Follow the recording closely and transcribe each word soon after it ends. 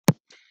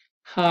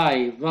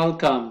Hi,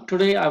 welcome.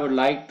 Today I would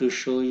like to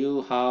show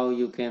you how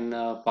you can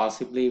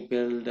possibly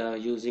build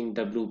using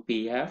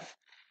WPF,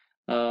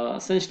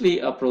 essentially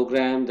a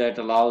program that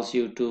allows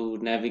you to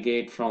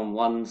navigate from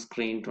one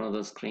screen to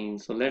another screen.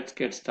 So let's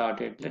get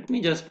started. Let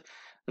me just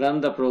run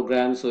the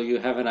program so you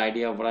have an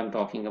idea of what I'm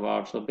talking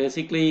about. So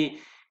basically,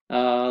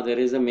 there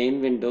is a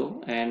main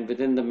window, and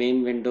within the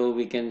main window,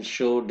 we can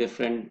show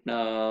different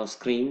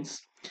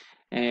screens.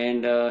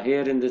 And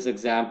here in this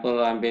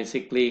example, I'm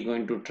basically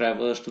going to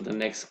traverse to the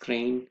next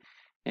screen.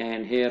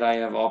 And here I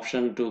have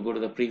option to go to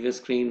the previous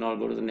screen or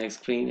go to the next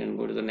screen and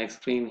go to the next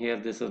screen. Here,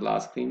 this is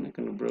last screen. I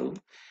can go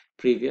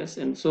previous.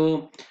 And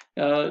so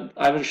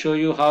I will show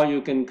you how you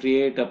can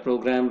create a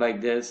program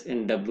like this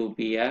in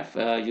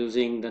WPF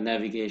using the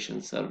navigation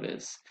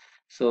service.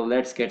 So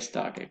let's get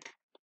started.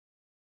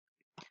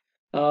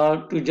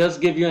 To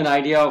just give you an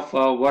idea of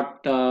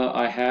what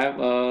I have,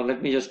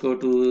 let me just go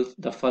to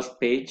the first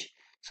page.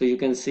 So you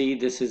can see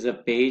this is a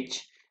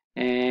page,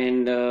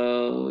 and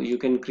you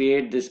can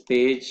create this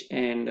page,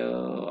 and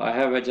I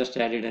have just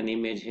added an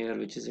image here,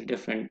 which is a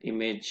different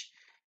image,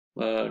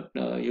 but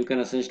you can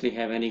essentially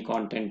have any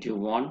content you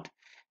want.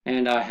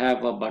 And I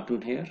have a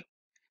button here.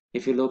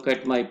 If you look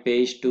at my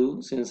page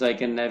 2, since I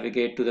can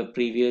navigate to the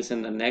previous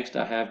and the next,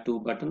 I have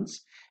two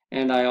buttons.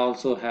 And I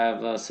also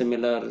have a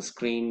similar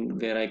screen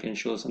where I can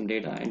show some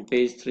data. And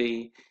page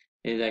 3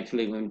 is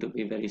actually going to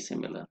be very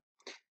similar.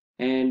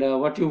 And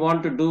what you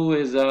want to do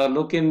is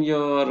look in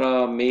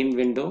your main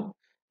window.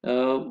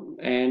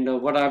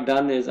 And what I've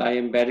done is I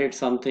embedded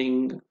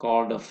something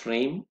called a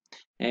frame.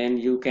 And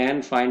you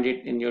can find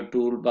it in your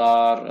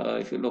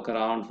toolbar if you look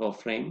around for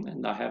frame.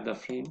 And I have the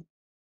frame.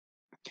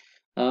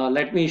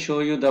 Let me show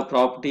you the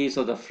properties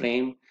of the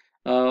frame.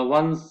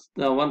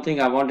 One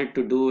thing I wanted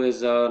to do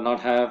is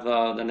not have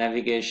the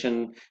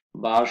navigation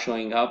bar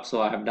showing up.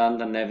 So I have done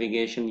the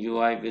navigation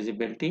UI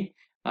visibility.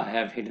 I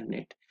have hidden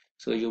it.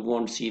 So you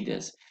won't see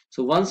this.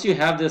 So once you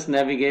have this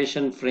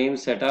navigation frame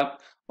set up,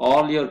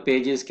 all your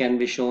pages can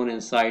be shown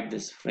inside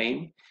this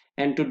frame.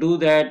 And to do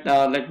that,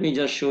 let me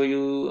just show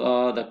you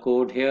the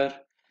code here.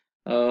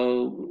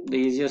 The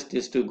easiest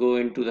is to go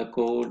into the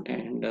code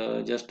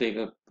and just take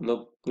a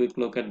quick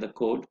look at the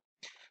code.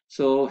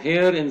 So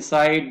here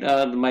inside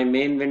my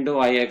main window,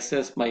 I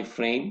access my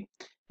frame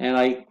and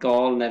I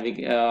call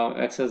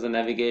access the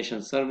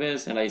navigation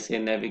service, and I say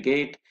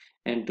navigate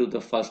and to the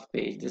first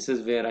page. This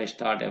is where I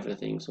start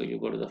everything. So you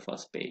go to the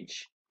first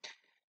page.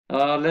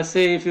 Let's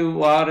say if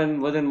you are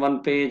within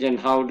one page, and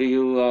how do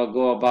you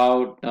go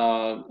about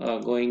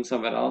going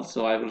somewhere else.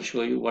 So I will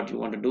show you what you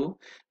want to do.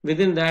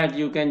 Within that,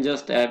 you can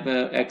just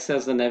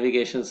access the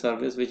navigation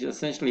service, which is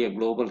essentially a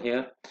global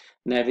here.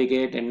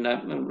 Navigate, and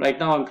right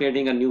now I'm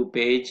creating a new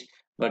page,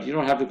 but you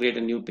don't have to create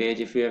a new page.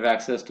 If you have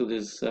access to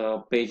these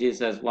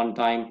pages as one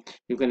time,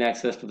 you can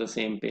access to the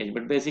same page.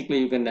 But basically,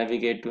 you can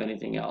navigate to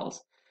anything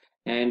else.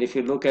 And if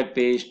you look at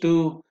page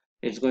 2,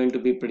 it's going to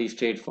be pretty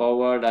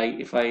straightforward.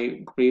 If I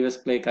previous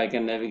click, I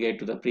can navigate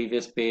to the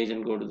previous page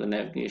and go to the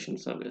navigation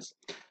service.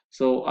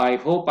 So I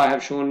hope I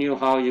have shown you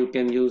how you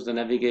can use the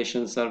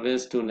navigation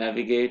service to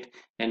navigate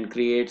and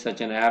create such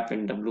an app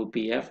in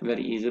WPF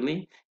very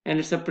easily. And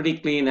it's a pretty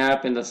clean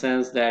app in the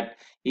sense that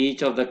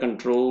each of the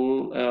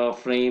control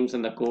frames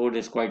and the code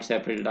is quite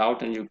separated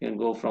out, and you can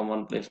go from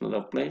one place to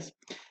another place.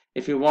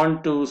 If you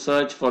want to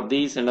search for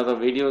these and other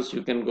videos,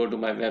 you can go to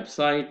my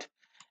website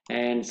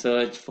and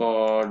search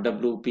for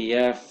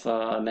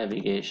WPF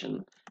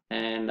navigation,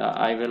 and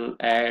I will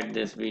add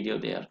this video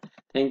there.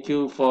 Thank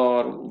you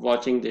for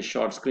watching this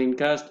short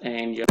screencast,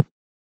 and